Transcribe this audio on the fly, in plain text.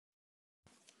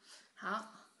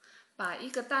好，把一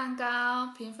个蛋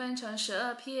糕平分成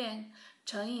12片，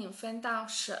乘以分到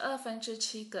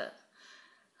7/12个。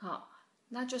好，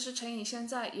那就是乘以现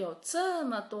在有这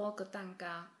么多个蛋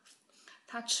糕，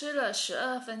他吃了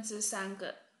3/12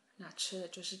个，那吃的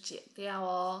就是减掉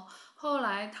哦。后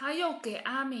来他又给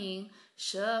阿明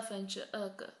2/12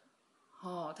个，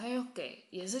他又给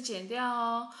也是减掉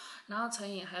哦。然后乘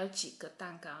以还有几个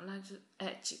蛋糕，那就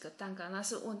几个蛋糕，那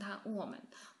是问我们，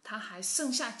他还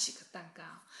剩下几个蛋糕？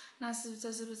那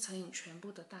这是不是乘以全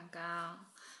部的蛋糕？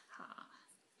好，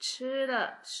吃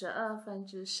了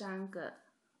3/12个，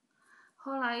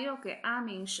后来又给阿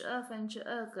明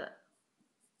2/12个。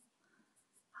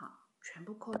好，全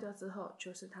部扣掉之后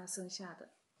就是他剩下的。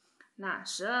那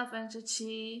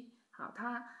7/12，好，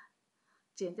他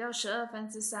减掉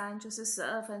3/12就是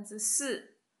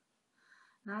4/4，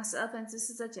然后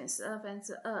4/4再减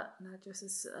2/12，那就是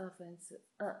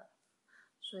2/12，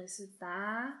所以是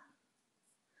答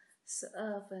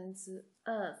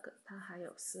2/12个，它还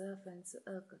有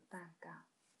2/12个蛋糕。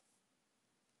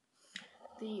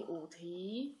第5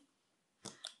题，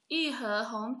一盒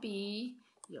红笔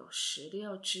有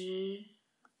16支，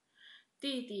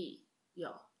弟弟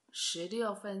有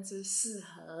16/4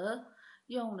盒，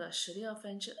用了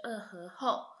2/6盒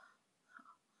后，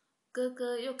哥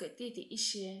哥又给弟弟一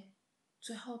些，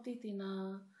最后弟弟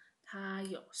呢，他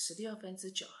有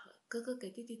16/9盒，哥哥给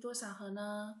弟弟多少盒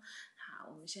呢？好，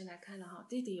我们先来看了哈，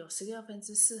弟弟有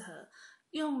16/4盒，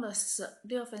用了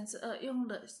2/6，用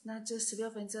了，那这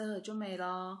16/2盒就没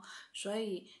了，所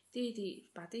以弟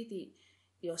弟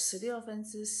有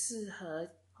16/4盒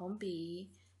红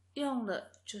笔，用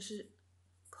了就是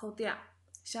扣掉，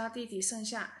现在弟弟剩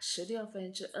下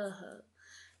16/2盒，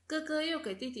哥哥又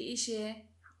给弟弟一些。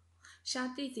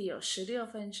像弟弟有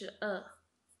16/2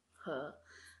盒，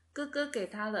哥哥给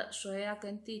他了，所以要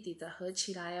跟弟弟的合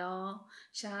起来哦。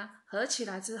像合起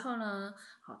来之后呢，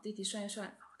好，弟弟算一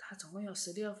算，他总共有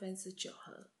16/9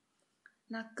盒。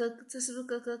那这是不是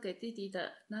哥哥给弟弟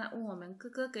的？那问我们哥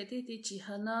哥给弟弟几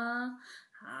盒呢？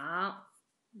好，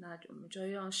那我们就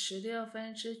用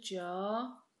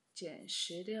16/9减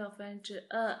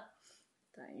16/2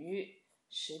等于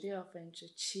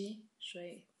16/7，所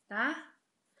以答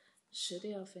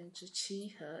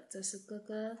16/7盒，这是哥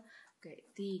哥给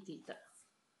弟弟的。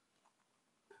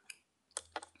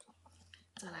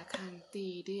再来看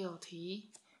第6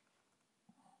题，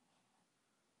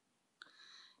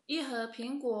一盒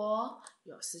苹果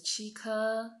有17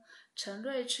颗，陈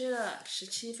瑞吃了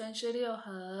17/6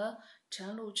盒，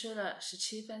陈鲁吃了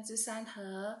17/3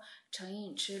盒，陈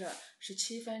颖吃了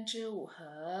17/5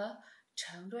盒，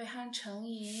陈瑞和陈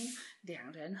颖两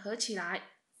人合起来。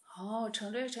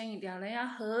陈瑞、陈颖两人要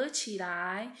合起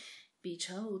来，比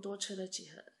陈鲁多吃了几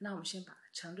盒？那我们先把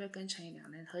陈瑞跟陈颖两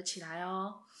人合起来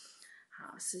哦。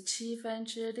好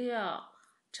，17/6，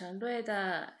陈瑞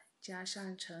的加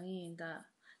上陈颖的，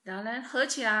两人合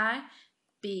起来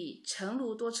比陈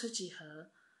鲁多吃几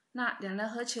盒？那两人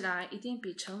合起来一定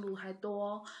比陈鲁还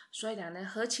多，所以两人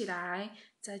合起来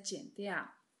再减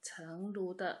掉陈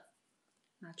鲁的，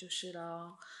那就是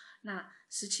咯。那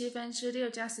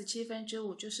17/6加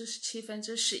17/5就是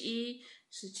17/11，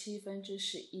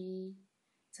 17/11，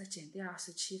再减掉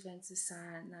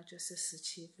17/3，那就是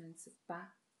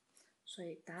17/8，所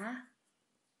以答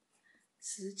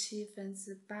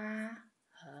17/8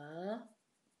盒。